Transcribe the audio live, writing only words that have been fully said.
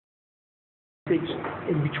big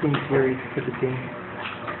in-between series for the team?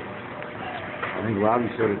 I think Robbie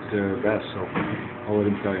said it best, so I'll let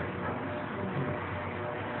him tell you.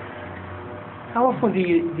 How often do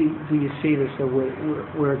you see this, though,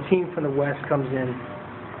 where a team from the West comes in,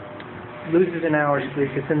 loses an hour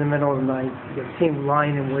sleep, it's in the middle of the night, you have a team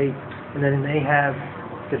lying in wait, and then they have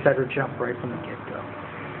the better jump right from the get-go?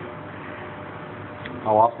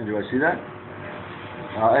 How often do I see that?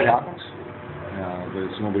 It happens. But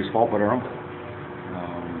it's nobody's fault but our own.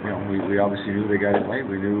 We obviously knew they got it late.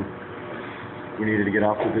 We knew we needed to get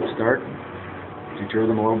off to a good start, deter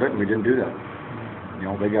them a little bit, and we didn't do that.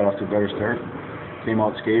 They got off to a better start, came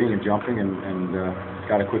out skating and jumping, and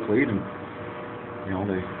got a quick lead, and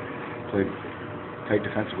they played tight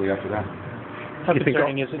defensively after that. How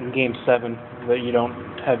concerning is it in Game 7 that you don't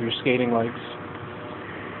have your skating legs?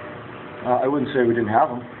 I wouldn't say we didn't have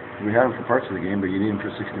them. We had them for parts of the game, but you need them for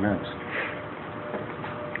 60 minutes.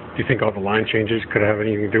 Do you think all the line changes could have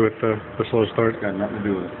anything to do with the slow start? It's got nothing to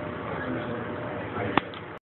do with it.